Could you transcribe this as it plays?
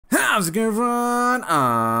How's it going, everyone?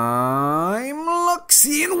 I'm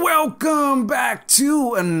Luxi and welcome back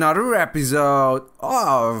to another episode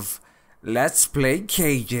of Let's Play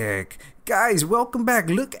Kagic. Guys, welcome back.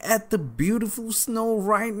 Look at the beautiful snow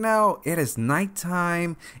right now. It is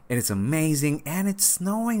nighttime. It is amazing and it's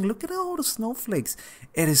snowing. Look at all the snowflakes.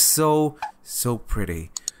 It is so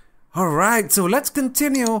pretty. Alright, so let's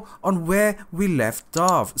continue on where we left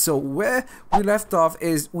off. So where we left off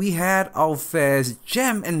is we had our first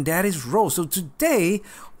gem, and that is Rose. So today,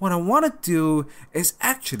 what I want to do is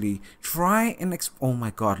actually try and oh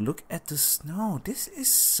my god, look at the snow. This is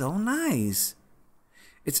so nice.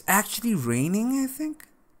 It's actually raining, I think.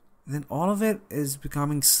 And then all of it is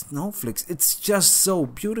becoming snowflakes. It's just so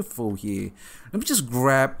beautiful here. Let me just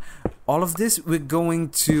grab all of this. We're going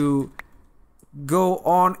to go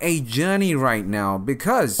on a journey right now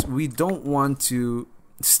because we don't want to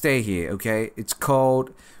stay here, okay? It's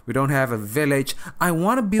cold. We don't have a village. I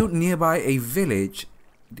want to build nearby a village.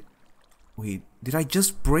 Wait, did I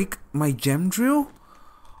just break my gem drill?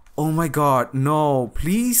 Oh my god, no.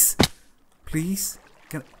 Please? Please?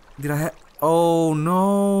 Did I have... Oh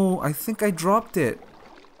no, I think I dropped it.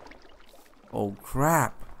 Oh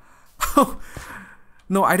crap.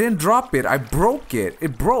 No, I didn't drop it. I broke it.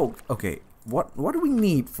 It broke. Okay. What do we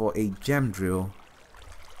need for a gem drill?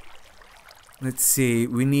 Let's see.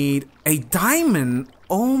 We need a diamond.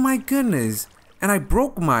 Oh my goodness. And I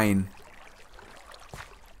broke mine.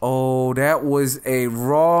 Oh, that was a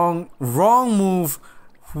wrong move.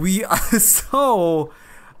 We are so...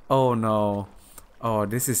 Oh no. Oh,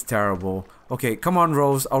 this is terrible. Okay, come on,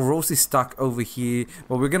 Rose. Our Rose is stuck over here.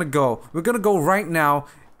 But we're gonna go. We're gonna go right now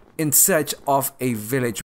in search of a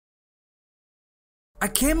village. I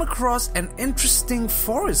came across an interesting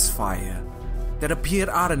forest fire that appeared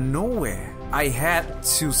out of nowhere. I had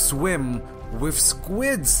to swim with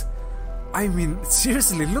squids. I mean,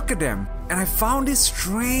 seriously, look at them. And I found this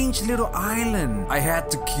strange little island. I had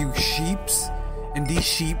to kill sheeps, and these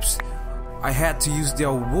sheeps, I had to use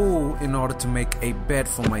their wool in order to make a bed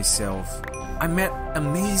for myself. I met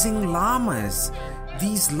amazing llamas.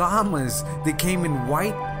 These llamas, they came in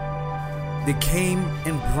white. They came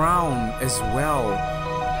in brown as well.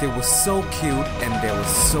 They were so cute and there were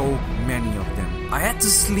so many of them. I had to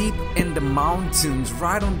sleep in the mountains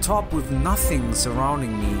right on top with nothing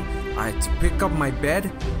surrounding me. I had to pick up my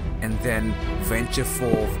bed and then venture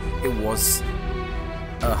forth. It was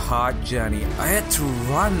a hard journey. I had to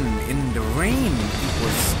run in the rain. It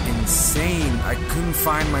was insane. I couldn't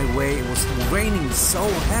find my way. It was raining so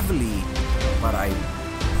heavily, but I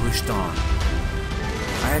pushed on.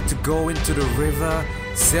 I had to go into the river,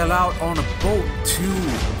 sail out on a boat to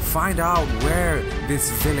find out where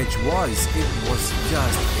this village was. It was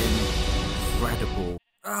just incredible.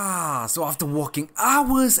 So after walking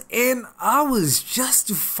hours and hours just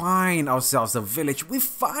to find ourselves a village, we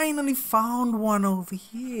finally found one over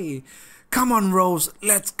here. Come on, Rose,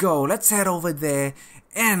 let's go. Let's head over there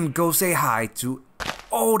and go say hi to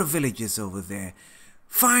all the villagers over there.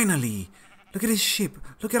 Finally. Look at this ship.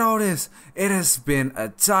 Look at all this. It has been a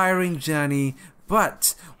tiring journey,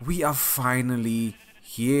 but we are finally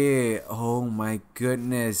here. Oh my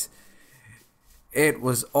goodness. It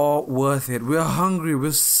was all worth it. We're hungry.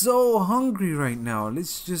 We're so hungry right now.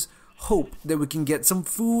 Let's just hope that we can get some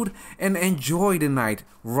food and enjoy the night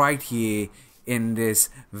right here in this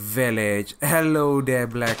village. Hello there,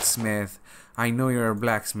 blacksmith. I know you're a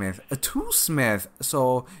blacksmith, a toolsmith,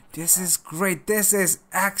 so this is great, this is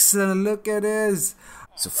excellent, look at this.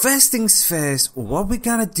 So first things first, what we're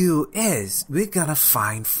gonna do is, we're gonna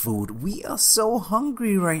find food. We are so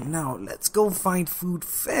hungry right now, let's go find food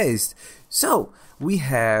first. So, we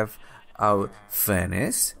have our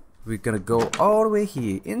furnace. We're gonna go all the way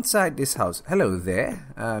here, inside this house. Hello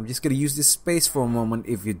there, I'm just gonna use this space for a moment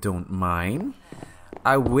if you don't mind.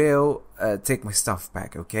 I will take my stuff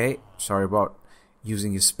back, okay? Sorry about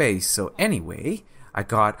using your space. So anyway,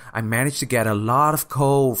 I managed to get a lot of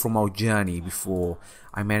coal from our journey before.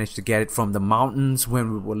 I managed to get it from the mountains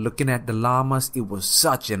when we were looking at the llamas. It was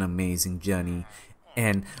such an amazing journey.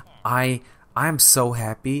 And I'm so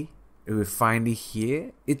happy we're finally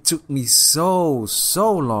here. It took me so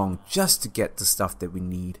long just to get the stuff that we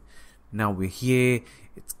need. Now we're here.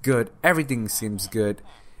 It's good. Everything seems good.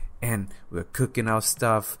 And we're cooking our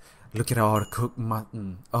stuff. Look at all the cooked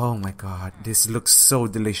mutton. Oh my god, this looks so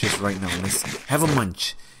delicious right now. Let's have a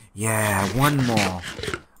munch. Yeah, one more.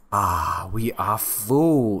 We are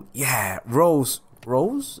full. Yeah, Rose.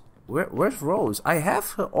 Where's Rose? I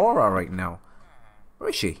have her aura right now.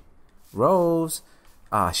 Where is she? Rose.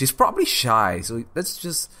 She's probably shy. So let's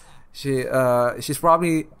just... She's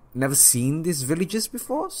probably never seen these villages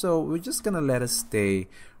before. So we're just gonna let her stay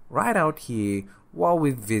right out here while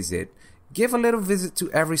we visit. Give a little visit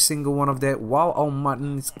to every single one of them while our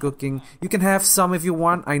mutton is cooking. You can have some if you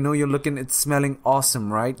want. I know you're looking, it's smelling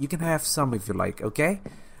awesome, right? You can have some if you like, okay?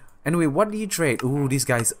 Anyway, what do you trade? Ooh, this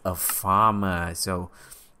guy's a farmer. So,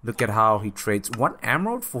 look at how he trades 1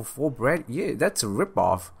 emerald for 4 bread. Yeah, that's a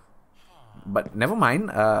ripoff. But never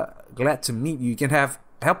mind. Glad to meet you. You can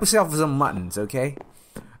help yourself with some muttons, okay?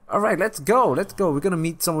 Alright, let's go. Let's go. We're gonna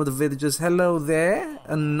meet some of the villagers. Hello there.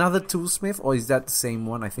 Another toolsmith. Or is that the same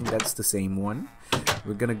one? I think that's the same one.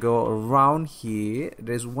 We're gonna go around here.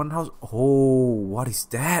 There's one house. Oh, what is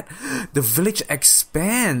that? The village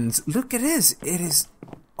expands. Look at this. It is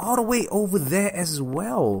all the way over there as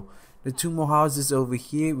well. The 2 more houses over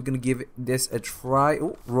here. We're gonna give this a try.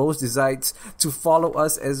 Oh, Rose decides to follow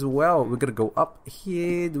us as well. We're gonna go up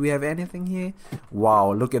here. Do we have anything here?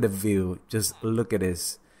 Wow, look at the view. Just look at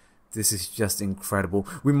this. This is just incredible.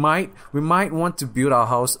 We might want to build our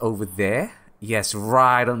house over there. Yes,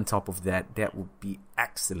 right on top of that. That would be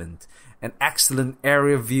excellent. An excellent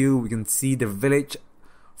area view. We can see the village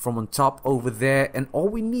from on top over there. And all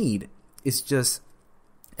we need is just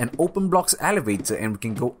an open blocks elevator, and we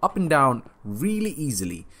can go up and down really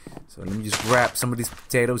easily. So let me just grab some of these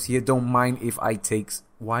potatoes here. Don't mind if I take...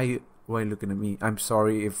 Why are you looking at me? I'm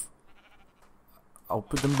sorry if... I'll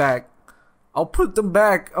put them back. I'll put them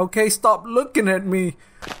back. Okay, stop looking at me.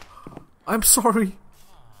 I'm sorry.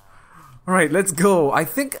 Alright, let's go. I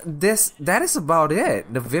think that is about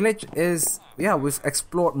it. The village is... Yeah, we've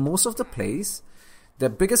explored most of the place. The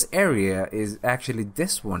biggest area is actually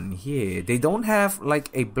this one here. They don't have like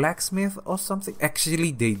a blacksmith or something.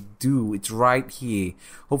 Actually, they do. It's right here.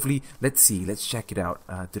 Hopefully, let's see. Let's check it out.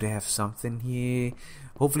 Do they have something here?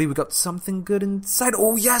 Hopefully, we got something good inside.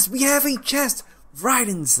 Oh, yes, we have a chest right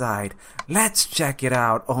inside. Let's check it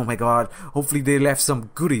out. Oh my god. Hopefully, they left some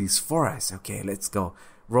goodies for us. Okay, let's go.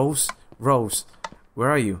 Rose, where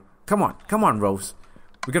are you? Come on, Rose.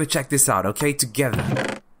 We're gonna check this out, okay?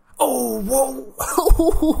 Together. Oh, whoa.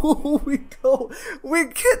 We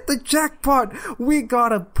hit the jackpot. We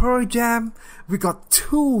got a pearl gem. We got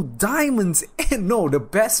 2 diamonds. And no, the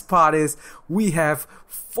best part is we have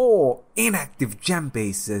 4 inactive gem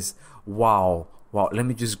bases. Wow, let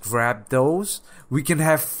me just grab those. We can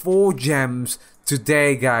have 4 gems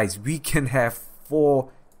today, guys. We can have 4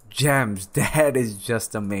 gems. That is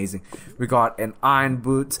just amazing. We got an iron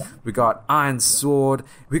boot, we got iron sword,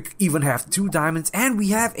 we even have 2 diamonds, and we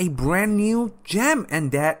have a brand new gem,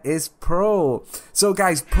 and that is pearl. So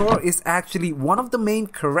guys, pearl is actually one of the main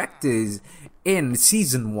characters in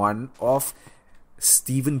season 1 of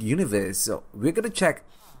Steven Universe. So we're gonna check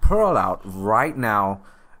pearl out right now,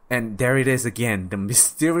 and there it is again, the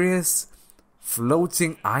mysterious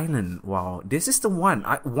floating island. Wow, this is the one.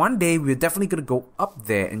 One day we're definitely gonna go up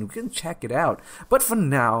there and we can check it out. But for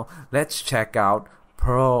now, let's check out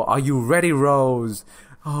pearl. Are you ready, Rose?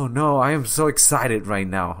 Oh no, I am so excited right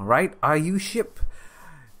now, right? Are you, ship?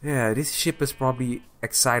 Yeah, this ship is probably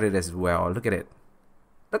excited as well. Look at it.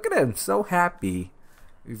 Look at him, so happy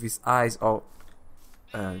with his eyes all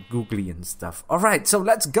googly and stuff. Alright, so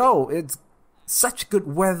let's go. It's such good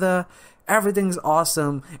weather. Everything's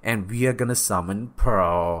awesome, and we are gonna summon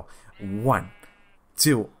pearl. 1,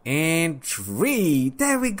 2, and 3.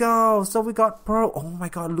 There we go. So we got pearl. Oh my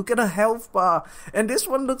god, look at her health bar. And this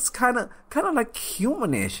one looks kind of like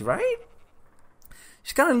humanish, right?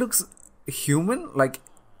 She kind of looks human, like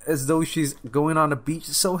as though she's going on a beach.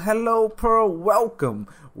 So hello, pearl.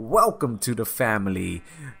 Welcome to the family.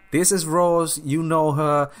 This is Rose. You know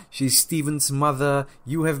her. She's Steven's mother.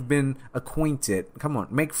 You have been acquainted. Come on,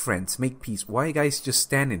 make friends, make peace. Why are you guys just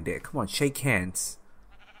standing there? Come on, shake hands.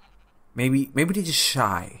 Maybe they're just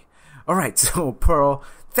shy. Alright, so Pearl,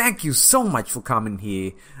 thank you so much for coming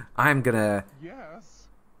here. I'm gonna... Yes.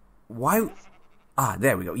 Why... Ah,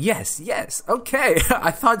 there we go. Yes. Okay.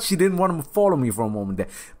 I thought she didn't want to follow me for a moment there.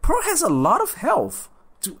 Pearl has a lot of health.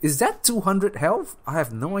 Is that 200 health? I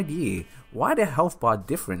have no idea. Why the health bar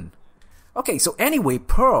different? Okay, so anyway,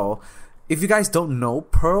 Pearl, if you guys don't know,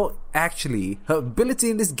 Pearl actually, her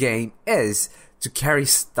ability in this game is to carry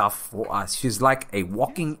stuff for us. She's like a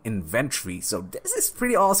walking inventory. So this is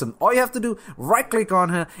pretty awesome. All you have to do, right click on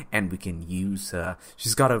her and we can use her.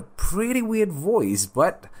 She's got a pretty weird voice,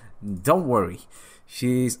 but don't worry.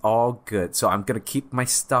 She's all good. So I'm gonna keep my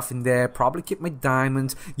stuff in there, probably keep my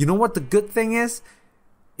diamonds. You know what the good thing is?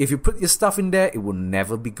 If you put your stuff in there, it will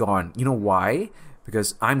never be gone. You know why?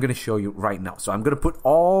 Because I'm going to show you right now. So I'm going to put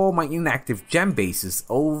all my inactive gem bases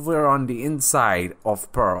over on the inside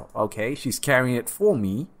of Pearl. Okay, she's carrying it for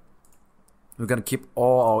me. We're going to keep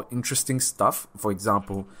all our interesting stuff. For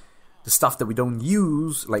example, the stuff that we don't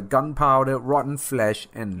use, like gunpowder, rotten flesh,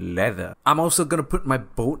 and leather. I'm also gonna put my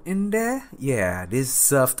boat in there. Yeah, this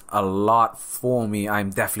served a lot for me. I'm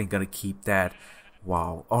definitely gonna keep that.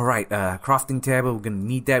 Wow. Alright, crafting table, we're gonna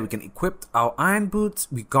need that. We can equip our iron boots.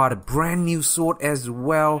 We got a brand new sword as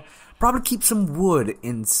well. Probably keep some wood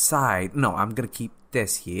inside. No, I'm gonna keep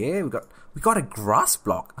this here. We got a grass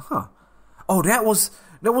block. Huh. Oh, that was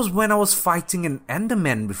when I was fighting an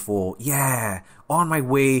Enderman before. Yeah, on my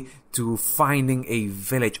way to finding a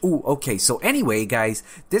village. Oh, okay. So anyway, guys,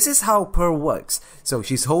 this is how Pearl works. So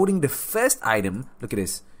she's holding the first item. Look at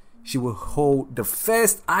this. She will hold the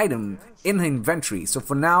first item in her inventory. So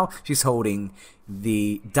for now, she's holding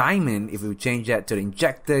the diamond. If we change that to the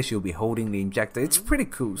injector, she'll be holding the injector. It's pretty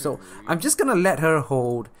cool. So I'm just gonna let her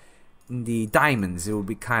hold the diamonds. It will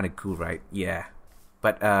be kind of cool, right? Yeah.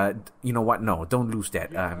 But you know what? No, don't lose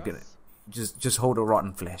that. I'm gonna just hold the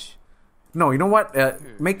rotten flesh. No, you know what?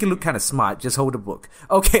 Make it look kind of smart. Just hold the book.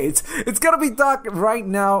 Okay, it's gonna be dark right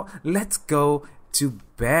now. Let's go to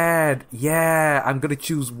bed. Yeah, I'm gonna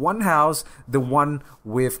choose one house, the one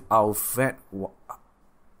with our friend.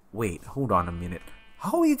 Wait, hold on a minute.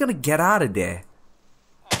 How are you gonna get out of there?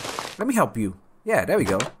 Let me help you. Yeah, there we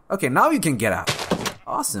go. Okay, now you can get out.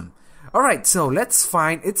 Awesome. Alright, so let's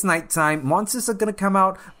find. It's nighttime. Monsters are gonna come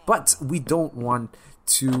out, but we don't want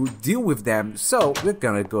to deal with them, so we're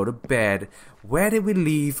gonna go to bed. Where did we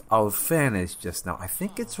leave our furnace just now? I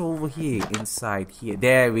think it's over here, inside here.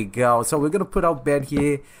 There we go. So we're gonna put our bed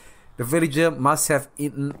here. The villager must have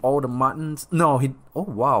eaten all the muttons. No, oh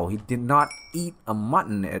wow, he did not eat a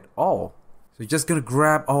mutton at all. So we're just gonna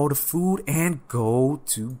grab all the food and go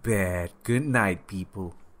to bed. Good night,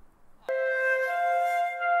 people.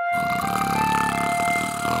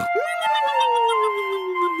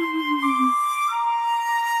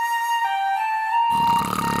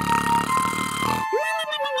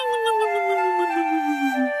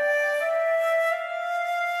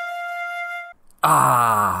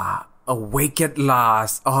 Awake at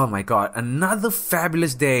last. Oh my god, another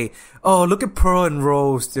fabulous day. Oh, look at Pearl and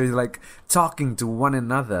Rose. They're like talking to one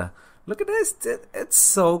another. Look at this. It's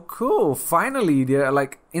so cool. Finally, they're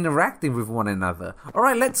like interacting with one another.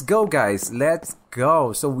 Alright, let's go, guys. Let's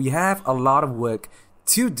go. So we have a lot of work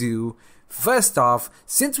to do. First off,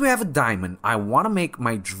 since we have a diamond, I want to make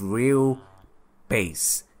my drill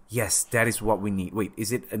base. Yes, that is what we need. Wait,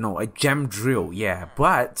 is it? No, a gem drill. Yeah,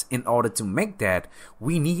 but in order to make that,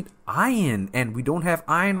 we need iron. And we don't have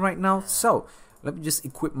iron right now. So, let me just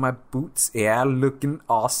equip my boots. Yeah, looking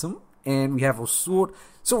awesome. And we have a sword.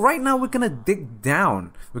 So right now, we're going to dig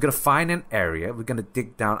down. We're going to find an area. We're going to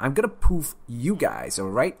dig down. I'm going to poof you guys,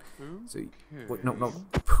 alright? So, wait, no.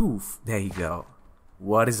 Poof. There you go.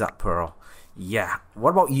 What is up, Pearl? Yeah. What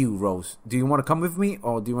about you, Rose? Do you want to come with me?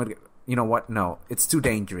 Or do you want to... You know what? No, it's too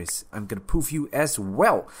dangerous. I'm gonna poof you as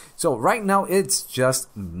well. So right now it's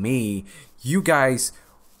just me. You guys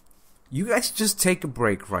just take a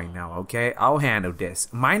break right now, okay? I'll handle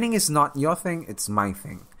this. Mining is not your thing, it's my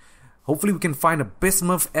thing. Hopefully we can find a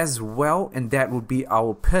bismuth as well, and that will be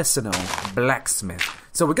our personal blacksmith.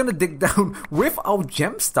 So we're gonna dig down with our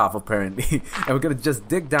gem stuff apparently. And we're gonna just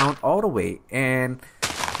dig down all the way, and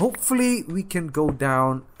hopefully we can go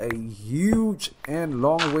down a huge and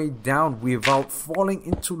long way down without falling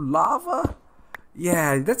into lava.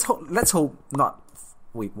 Yeah, let's hope not.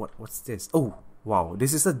 Wait, what's this? Oh, wow,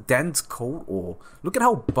 this is a dense coal ore. Look at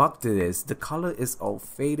how bugged it is. The color is all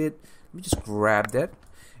faded. Let me just grab that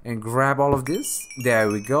and grab all of this. There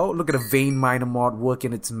we go. Look at the vein miner mod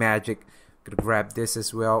working its magic. Gonna grab this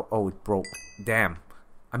as well. Oh, it broke. Damn.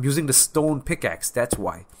 I'm using the stone pickaxe, that's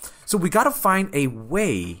why. So we gotta find a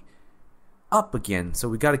way up again. So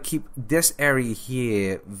we gotta keep this area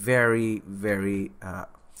here very, very, I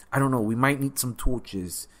don't know, we might need some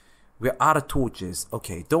torches. We're out of torches.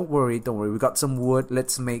 Okay, don't worry. We got some wood.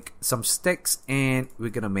 Let's make some sticks and we're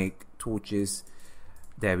gonna make torches.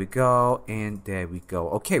 There we go, and there we go.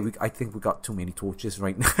 Okay, I think we got too many torches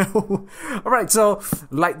right now. Alright, so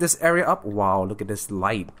light this area up. Wow, look at this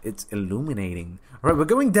light. It's illuminating. Alright, we're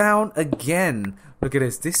going down again. Look at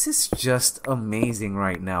this. This is just amazing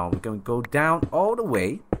right now. We're going to go down all the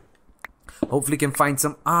way. Hopefully can find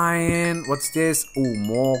some iron. What's this? Oh,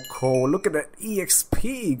 more coal. Look at that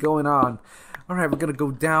EXP going on. Alright, we're going to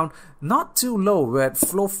go down. Not too low. We're at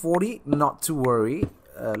floor 40. Not to worry.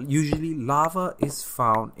 Usually lava is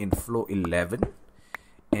found in floor 11,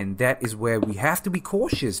 and that is where we have to be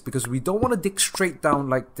cautious because we don't want to dig straight down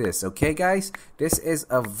like this. Okay guys, this is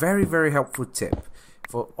a very, very helpful tip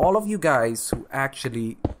for all of you guys who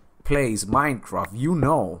actually plays Minecraft, you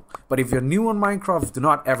know. But if you're new on Minecraft, do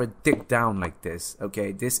not ever dig down like this,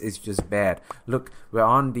 okay? This is just bad. Look, we're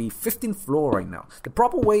on the 15th floor right now. The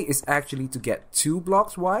proper way is actually to get 2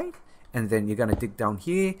 blocks wide, and then you're gonna dig down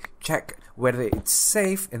here, check whether it's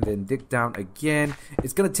safe, and then dig down again.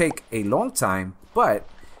 It's gonna take a long time, but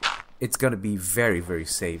it's gonna be very, very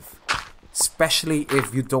safe. Especially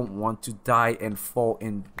if you don't want to die and fall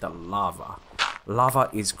in the lava. Lava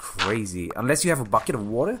is crazy. Unless you have a bucket of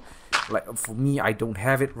water. Like for me, I don't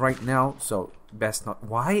have it right now, so best not.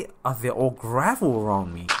 Why are there all gravel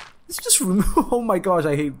around me? Let's just remove. Oh my gosh,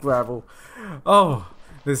 I hate gravel. Oh,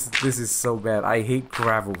 this is so bad. I hate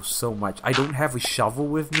gravel so much. I don't have a shovel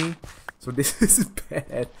with me, so this is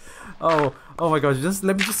bad. Oh my gosh,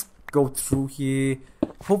 let me just go through here.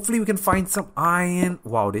 Hopefully we can find some iron.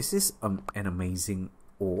 Wow, this is an amazing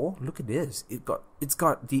ore. Look at this. It's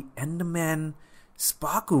got the Enderman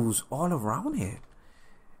sparkles all around it.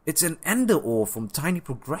 It's an ender ore from Tiny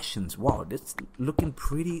Progressions. Wow, that's looking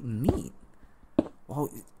pretty neat. Wow,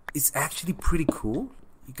 it's actually pretty cool.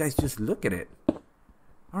 You guys just look at it.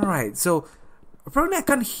 Alright, so apparently I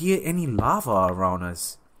can't hear any lava around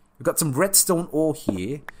us. We got some redstone ore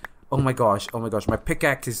here. Oh my gosh, my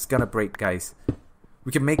pickaxe is gonna break, guys.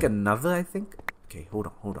 We can make another, I think. Okay, hold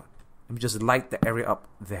on. Let me just light the area up.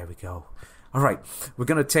 There we go. Alright, we're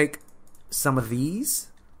gonna take some of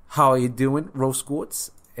these. How are you doing, Rose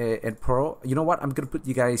Quartz and Pearl? You know what? I'm gonna put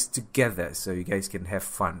you guys together so you guys can have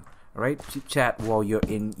fun. Alright, chit chat while you're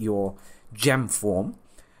in your gem form.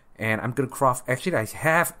 And I'm gonna craft. Actually, I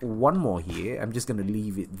have one more here. I'm just gonna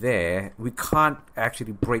leave it there. We can't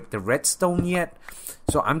actually break the redstone yet.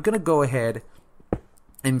 So I'm gonna go ahead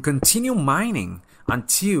and continue mining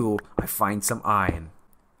until I find some iron.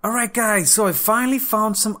 Alright guys, so I finally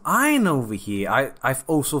found some iron over here. I've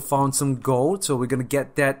also found some gold, so we're gonna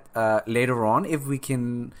get that later on if we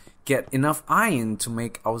can get enough iron to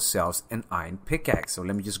make ourselves an iron pickaxe. So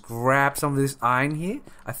let me just grab some of this iron here.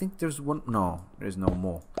 I think there's one. No, there's no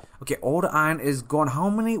more. Okay, all the iron is gone. How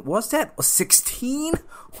many was that? 16?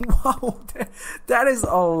 Wow, that is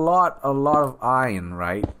a lot of iron,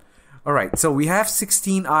 right? Alright, so we have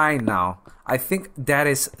 16 iron now. I think that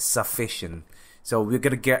is sufficient. So we're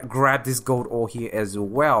gonna grab this gold ore here as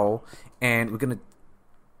well, and we're gonna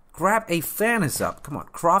grab a furnace up. Come on,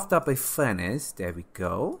 craft up a furnace. There we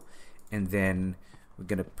go. And then we're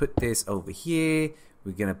gonna put this over here.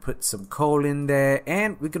 We're gonna put some coal in there,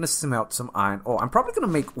 and we're gonna smelt some iron ore. I'm probably gonna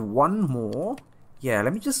make one more. Yeah,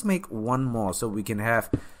 let me just make one more so we can have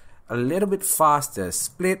a little bit faster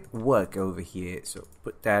split work over here. So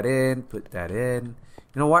put that in, put that in.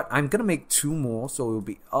 You know what? I'm gonna make 2 more, so it will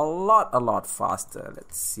be a lot faster.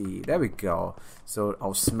 Let's see. There we go. So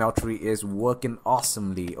our smeltery is working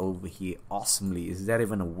awesomely over here. Awesomely, is that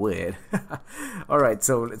even a word? Alright,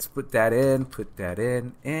 so let's put that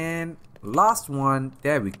in, and last one.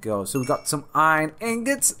 There we go. So we got some iron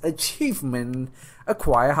ingots. Achievement,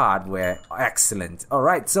 acquire hardware. Excellent.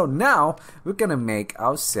 Alright, so now we're gonna make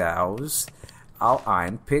ourselves our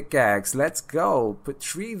iron pickaxe. Let's go. Put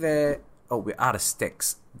 3 there. Oh, we're out of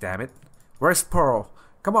sticks. Damn it. Where's Pearl?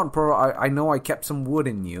 Come on, Pearl. I know I kept some wood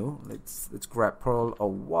in you. Let's grab Pearl a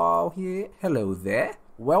while here. Hello there.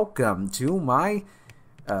 Welcome to my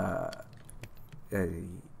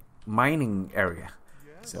mining area.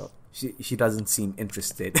 So she doesn't seem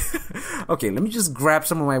interested. Okay, let me just grab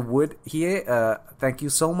some of my wood here. Thank you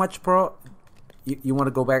so much, Pearl. You want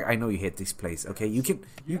to go back? I know you hate this place. Okay, you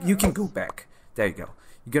can go back. There you go.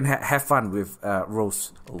 You're gonna have fun with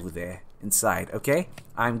Rose over there inside, okay?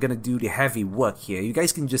 I'm gonna do the heavy work here. You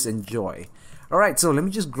guys can just enjoy. Alright, so let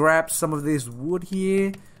me just grab some of this wood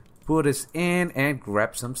here, put this in, and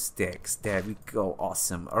grab some sticks. There we go.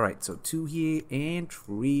 Awesome. Alright, so 2 here and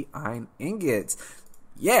 3 iron ingots.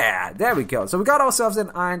 Yeah, there we go. So we got ourselves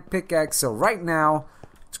an iron pickaxe. So right now,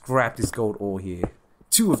 let's grab this gold ore here.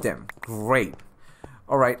 2 of them. Great.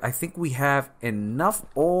 Alright, I think we have enough.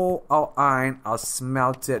 All our iron are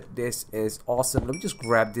smelted. This is awesome. Let me just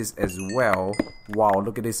grab this as well. Wow,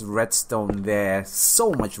 look at this redstone there.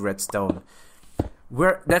 So much redstone.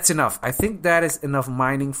 That's enough. I think that is enough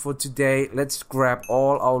mining for today. Let's grab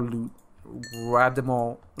all our loot. Grab them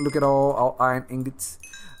all. Look at all our iron ingots.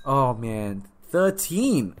 Oh man,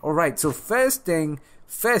 13. Alright, so first thing,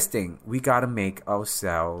 we gotta make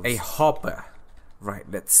ourselves a hopper. Right,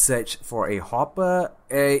 let's search for a hopper.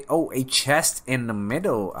 A chest in the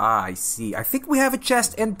middle. Ah, I see. I think we have a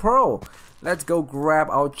chest in Pearl. Let's go grab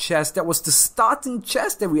our chest. That was the starting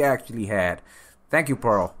chest that we actually had. Thank you,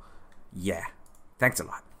 Pearl. Yeah, thanks a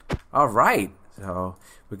lot. Alright, so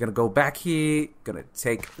we're gonna go back here. Gonna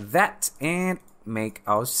take that and make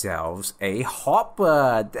ourselves a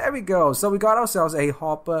hopper. There we go. So we got ourselves a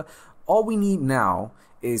hopper. All we need now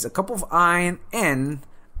is a couple of iron and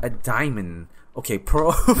a diamond. Okay,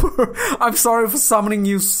 Pearl. I'm sorry for summoning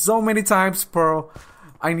you so many times, Pearl.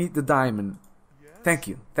 I need the diamond. Thank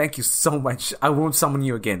you. Thank you so much. I won't summon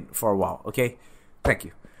you again for a while, okay? Thank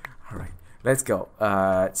you. Alright, let's go.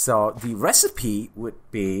 So the recipe would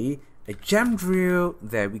be a gem drill.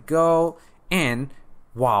 There we go. And,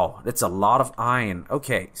 wow, that's a lot of iron.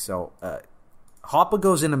 Okay, so hopper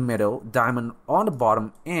goes in the middle, diamond on the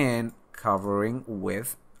bottom, and covering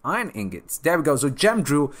with iron ingots. There we go. So gem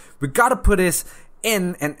drill, we gotta put this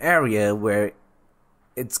in an area where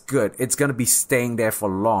it's good. It's gonna be staying there for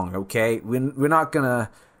long, okay? We're not gonna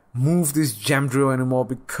move this gem drill anymore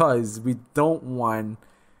because we don't want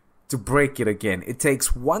to break it again. It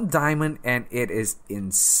takes 1 diamond and it is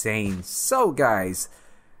insane. So guys,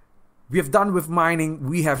 we have done with mining.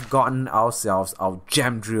 We have gotten ourselves our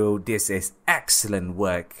gem drill. This is excellent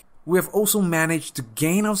work. We have also managed to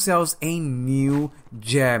gain ourselves a new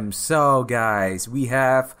gem. So guys, we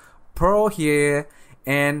have pearl here,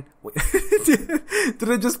 and did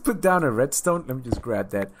I just put down a redstone? Let me just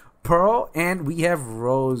grab that. Pearl, and we have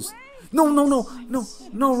rose. No,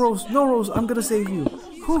 Rose, I'm gonna save you.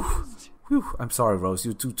 Whew. I'm sorry, Rose,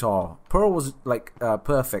 you're too tall. Pearl was like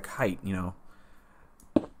perfect height, you know.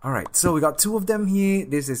 Alright, so we got 2 of them here.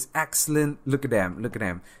 This is excellent. Look at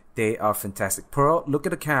them. They are fantastic. Pearl, look at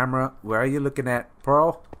the camera. Where are you looking at?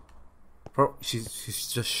 Pearl? Pearl,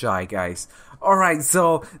 she's just shy, guys. Alright,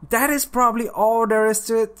 so that is probably all there is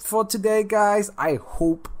to it for today, guys. I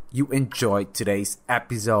hope you enjoyed today's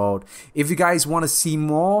episode. If you guys want to see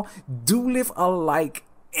more, do leave a like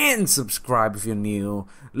and subscribe if you're new.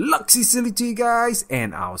 Luxi silly to you guys,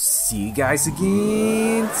 and I'll see you guys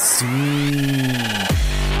again soon.